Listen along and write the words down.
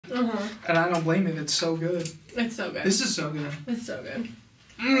And I don't blame it. It's so good. It's so good. This is so good. It's so good.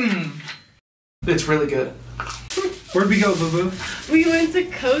 It's really good. Where'd we go, Boo-Boo? We went to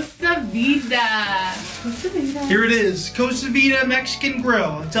Costa Vida. Costa Vida. Here it is. Costa Vida Mexican Grill.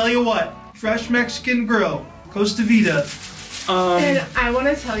 I'll tell you what. Fresh Mexican Grill. Costa Vida. And I want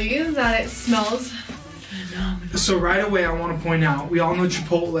to tell you that it smells phenomenal. So right away, I want to point out, we all know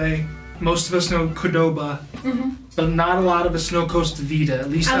Chipotle. Most of us know Qdoba. But not a lot of us know Costa Vida. At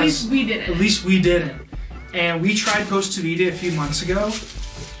least we didn't. At least we didn't. And we tried Costa Vida a few months ago.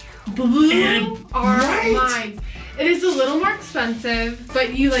 Blew our minds. It is a little more expensive,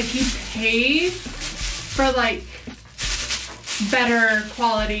 but you pay for better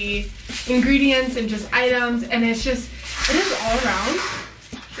quality ingredients and just items, and it is all around.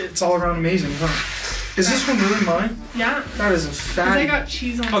 It's all around amazing, huh? Is this one really mine? Yeah. That is a fat. I got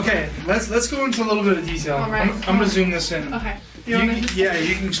cheese on. Okay, let's go into a little bit of detail. All right. I'm gonna zoom this in. Okay. You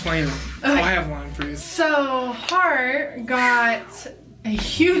can explain it. Okay. I have one for you. So Hart got a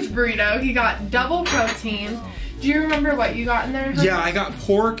huge burrito. He got double protein. Do you remember what you got in there? Yeah, I got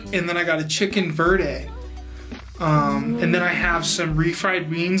pork and then I got a chicken verde. And then I have some refried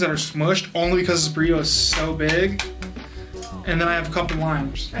beans that are smushed only because this burrito is so big. And then I have a couple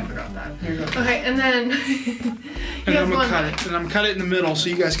limes. I forgot that. Here you go. Okay, and then and I'm gonna cut it. And I'm gonna cut it in the middle so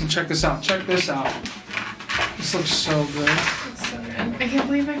you guys can check this out. Check this out. This looks so good. It's so good. I can't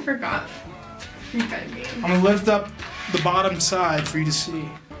believe I forgot refried beans. I'm gonna lift up the bottom side for you to see.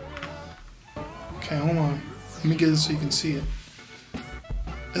 Okay, hold on. Let me get it so you can see it.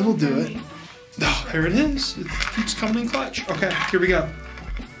 It'll do it. Oh, there it is. It's coming in clutch. Okay, here we go.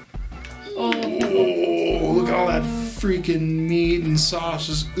 Oh, look at all that freaking meat and sauce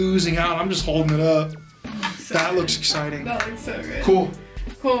just oozing out. I'm just holding it up. That looks exciting. That looks so good. Cool.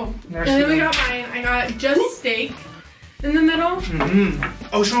 Cool. And then we got mine. I got just steak in the middle.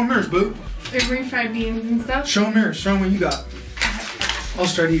 Oh, show them yours, boo. And refried beans and stuff. Show them yours. Show them what you got. I'll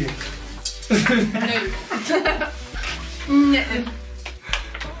start eating. No.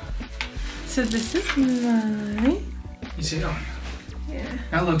 So this is mine. You see? Oh, yeah.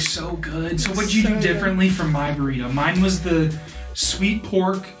 that looks so good. So what'd you do differently from my burrito? Mine was the sweet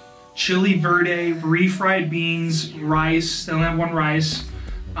pork, chili verde, refried beans, rice. They only have one rice.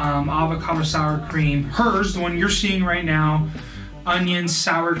 Avocado sour cream. Hers, the one you're seeing right now, onions,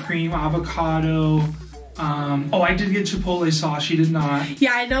 sour cream, avocado. Oh, I did get Chipotle sauce. She did not.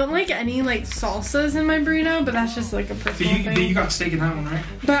 Yeah, I don't like any salsas in my burrito, but that's just a personal thing. But you got steak in that one, right?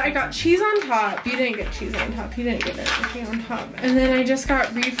 But I got cheese on top. You didn't get cheese on top. You didn't get anything on top. And then I just got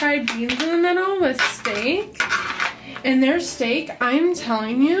refried beans in the middle with steak. And their steak, I'm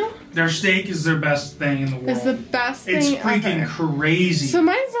telling you, their steak is their best thing in the world. It's the best thing It's freaking crazy. So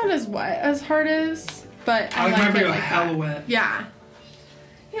mine's not as wet as Hart is, but I like it like hella wet. Yeah.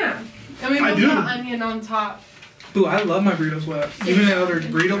 Yeah. And we both got onion on top. Ooh, I love my burritos wet. Even at other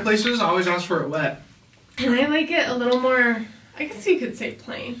burrito places, I always ask for it wet. And I like it a little more, I guess you could say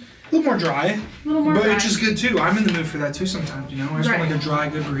plain. A little more dry. A little more dry. But it's just good too. I'm in the mood for that too sometimes, you know? I just want a dry,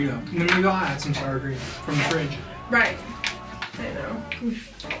 good burrito. And then maybe I'll add some sour cream from the fridge. Right. I know. We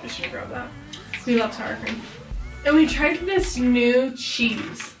should grab that. We love sour cream. And we tried this new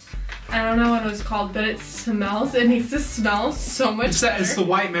cheese. I don't know what it was called, but it makes it smell so much better. It's the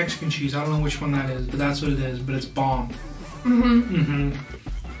white Mexican cheese. I don't know which one that is, but that's what it is. But it's bomb. I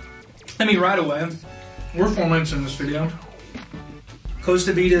mean, right away, we're 4 minutes in this video.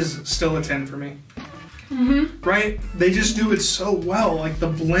 Costa Vida is still a 10 for me. Right? They just do it so well. Like the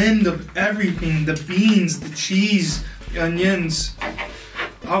blend of everything, the beans, the cheese, the onions,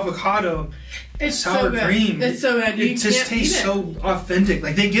 avocado. It's sour cream. It's so good. It just tastes so authentic.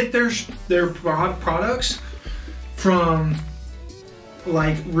 Like they get their products from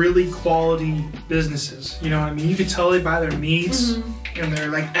really quality businesses. You know what I mean? You could tell they buy their meats and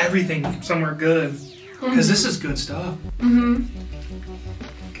they're everything from somewhere good. Because this is good stuff.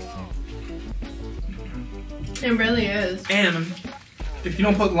 It really is. And if you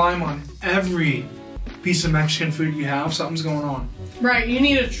don't put lime on every piece of Mexican food you have, something's going on. Right, you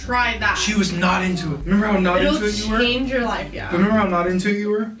need to try that. She was not into it. Remember how not into it you were? It'll change your life, yeah. Remember how not into it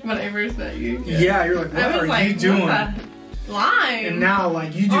you were? When I first met you. Yeah, you're like, what are you doing? What the lime. And now,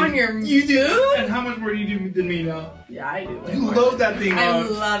 you do. On your you do. food? And how much more do you do than me now? Yeah, I do. You load that thing up. I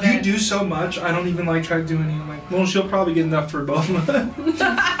love it. You do so much, I don't even try to do any. I'm like, well, she'll probably get enough for both of us.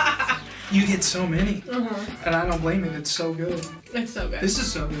 You get so many. And I don't blame it. It's so good. It's so good. This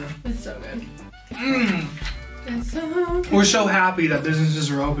is so good. It's so good. It's so good. We're so happy that businesses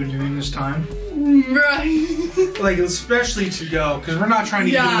are open during this time. Right. Like, especially to go, because we're not trying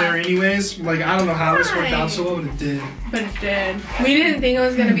to get in there anyways. Like, I don't know how this worked out so well, but it did. But it did. We didn't think it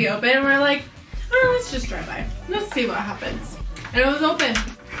was going to be open, and we're like, oh, let's just drive by. Let's see what happens. And it was open.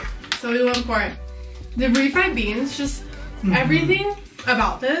 So we went for it. The refried beans, just everything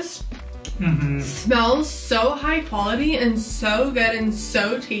about this smells so high quality and so good and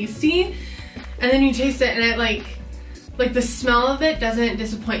so tasty. And then you taste it and it like the smell of it doesn't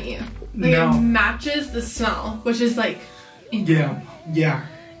disappoint you. Like it matches the smell, which is like incredible. Yeah.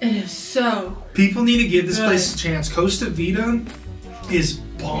 It is so People need to give this good. place a chance. Costa Vida is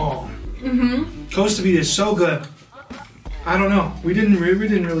bomb. Costa Vida is so good. I don't know. We didn't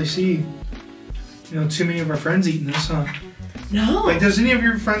really see, too many of our friends eating this, huh? No. Like, does any of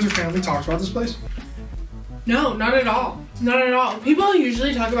your friends or family talk about this place? No, not at all. Not at all. People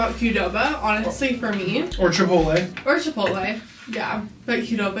usually talk about Qdoba, honestly, for me. Or Chipotle. Or Chipotle. Yeah. But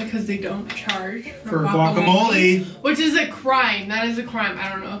Qdoba because they don't charge For guacamole. Which is a crime. That is a crime. I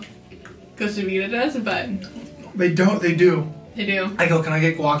don't know if Costa Vida does, but They don't. They do. they do. I go, can I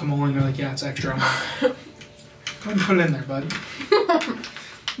get guacamole? And they're like, yeah, it's extra. I'm like, go ahead and put it in there, bud.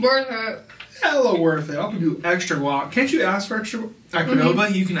 Worth it. Hella worth it. I'll do extra guac. Can't you ask for extra? At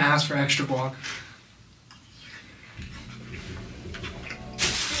Qdoba, you can ask for extra guac.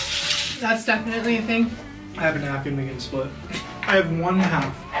 That's definitely a thing. I have a napkin we can split. I have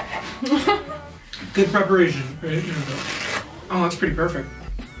 1/2. Good preparation. Right? Oh, that's pretty perfect.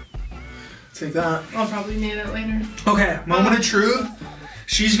 Take that. I'll probably need it later. Okay, moment of truth.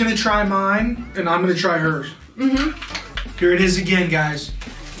 She's gonna try mine, and I'm gonna try hers. Here it is again, guys.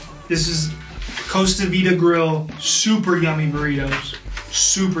 This is Costa Vida Grill. Super yummy burritos.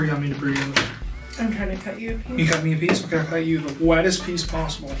 Super yummy burritos. I'm trying to cut you a piece. You cut me a piece? Okay, I'll cut you the wettest piece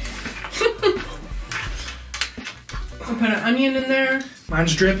possible. I'll put an onion in there.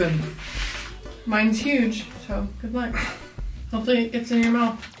 Mine's dripping. Mine's huge, so good luck. Hopefully it gets in your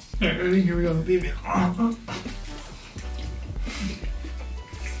mouth. Alright, ready? Here we go, baby.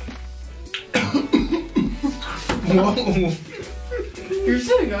 Whoa. You're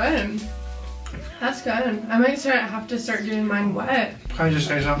so good. That's good. I might have to start doing mine wet. Can I just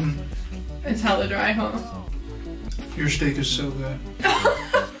say something? It's hella dry, huh? Your steak is so good.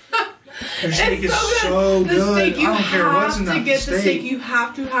 Your steak is It's so The good. steak, you I don't care what's in have to that get steak. the steak. You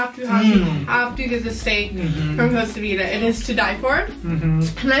have to get the steak from Costa Vida. It is to die for.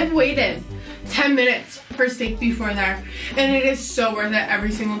 And I've waited 10 minutes for steak before there. And it is so worth it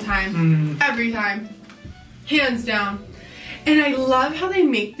every single time. Every time. Hands down. And I love how they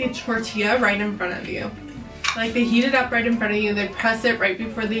make the tortilla right in front of you. Like they heat it up right in front of you. They press it right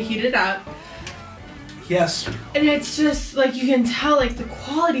before they heat it up. Yes. And it's just like you can tell like the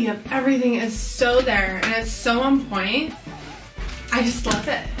quality of everything is so there and it's so on point. I just love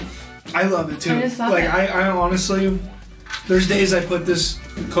it. I love it too. I just love like it. I honestly, there's days I put this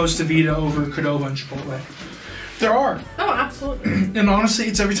Costa Vida over Qdoba and Chipotle. There are. Oh, absolutely. And honestly,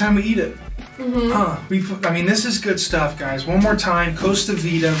 it's every time we eat it. I mean, this is good stuff, guys. One more time, Costa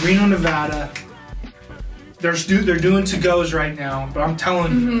Vida, Reno, Nevada. They're doing to-goes right now, but I'm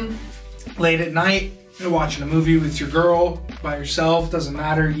telling you, late at night, you're watching a movie with your girl, by yourself, doesn't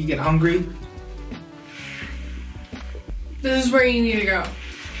matter, you get hungry. This is where you need to go.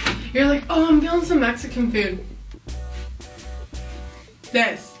 You're like, oh, I'm feeling some Mexican food.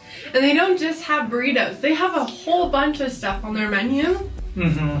 This. And they don't just have burritos. They have a whole bunch of stuff on their menu.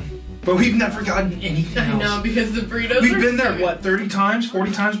 But we've never gotten anything else. I know, because the burritos We've are been so there, good. what, 30 times,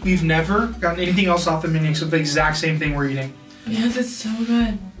 40 times? We've never gotten anything else off the menu except the exact same thing we're eating. Because it's so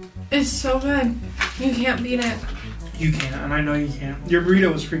good. It's so good. You can't beat it. You can't, and I know you can't. Your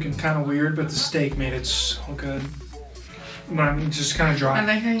burrito was freaking kind of weird, but the steak made it so good. But I mean, it's just kind of I dry.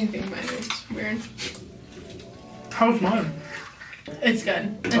 like how you think mine is weird. How's mine? It's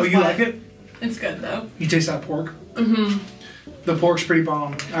good. It's Oh, you wet. like it? It's good though. You taste that pork? The pork's pretty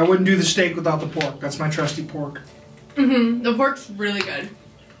bomb. I wouldn't do the steak without the pork. That's my trusty pork. The pork's really good.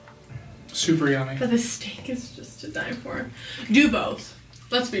 Super yummy. But the steak is just to die for. Do both.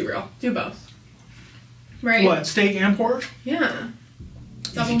 Let's be real. Do both. Right? What, steak and pork? Yeah.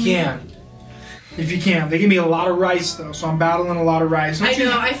 If you can. If you can. They give me a lot of rice, though, so I'm battling a lot of rice. I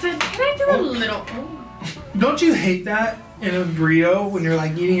know. I said, can I do a little? Don't you hate that in a burrito when you're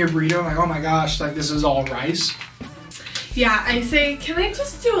like eating your burrito, like, oh my gosh, like this is all rice? Yeah, I say, can I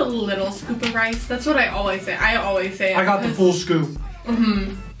just do a little scoop of rice? That's what I always say. I always say it. I got the full scoop.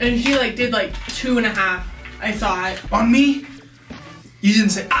 And she like did like 2.5. I saw it. On me? You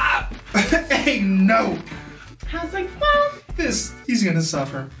didn't say, ah! Hey, no! I was like, well, He's gonna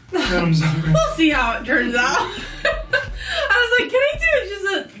suffer. Let him suffer. We'll see how it turns out. I was like, can I do it just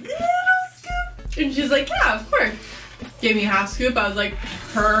a little scoop? And she's like, yeah, of course. Gave me a half scoop. I was like,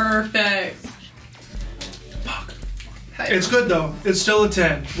 perfect. Fuck. It's good though. It's still a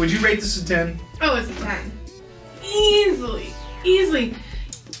 10. Would you rate this a 10? Oh, it's a 10. Easily.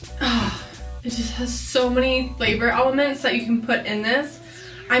 Oh, it just has so many flavor elements that you can put in this.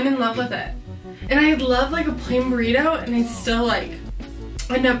 I'm in love with it. And I love like a plain burrito, and I still like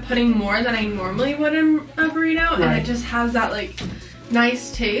end up putting more than I normally would in a burrito, and it just has that like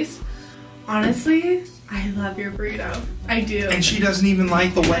nice taste. Honestly, I love your burrito. I do. And she doesn't even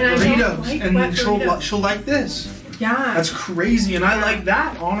like the wet burritos. Like and wet she'll burritos. she'll like this. Yeah. That's crazy, and I like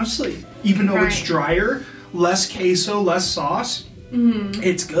that, honestly. Even though it's drier, less queso, less sauce,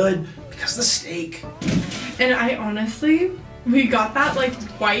 it's good because of the steak. And I honestly, we got that like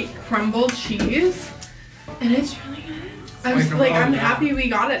white crumbled cheese, and it's really good. I'm happy we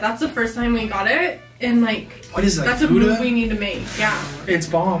got it. That's the first time we got it, and like, what is that? That's a move we need to make. Yeah. It's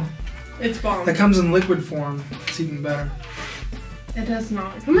bomb. It's bomb. That comes in liquid form. It's even better. It does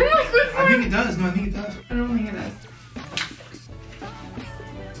not come in liquid form. I think it does. No, I think it does. I don't think it does.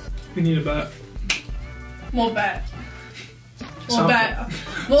 We need a bet. We'll bet. Something.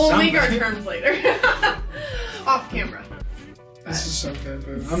 We'll make our terms later. Off camera. This is so good,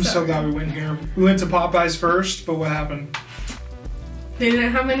 but I'm so glad we went here. We went to Popeyes first, but what happened? They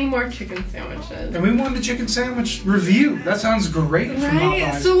didn't have any more chicken sandwiches. And we wanted the chicken sandwich review. That sounds great from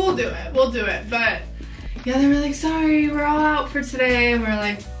Popeyes. So we'll do it. We'll do it. But yeah, they were like, sorry, we're all out for today. And we're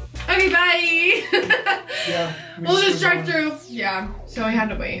like, okay, bye. Yeah. We'll just drive through. Yeah. So we had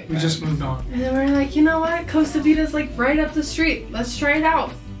to wait. We just moved on. And then we're like, you know what? Costa Vida's like right up the street. Let's try it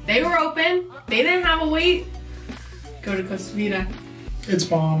out. They were open. They didn't have a wait. Go to Costa Vida. It's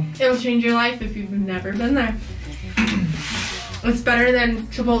bomb. It'll change your life if you've never been there. It's better than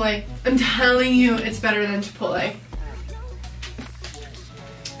Chipotle. I'm telling you, it's better than Chipotle.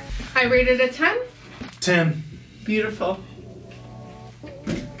 I rated it 10. 10. Beautiful.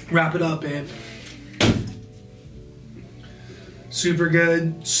 Wrap it up, babe. Super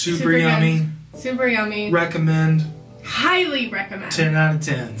good. Super yummy. Good. Super yummy. Recommend. Highly recommend. 10 out of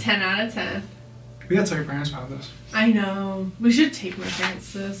 10. 10 out of 10. We gotta tell your parents about this. I know. We should take my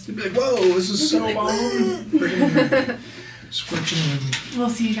parents to this. They'd be like, whoa, this is so like, bomb. Switching in. We'll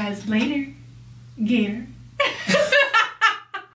see you guys later. Gator.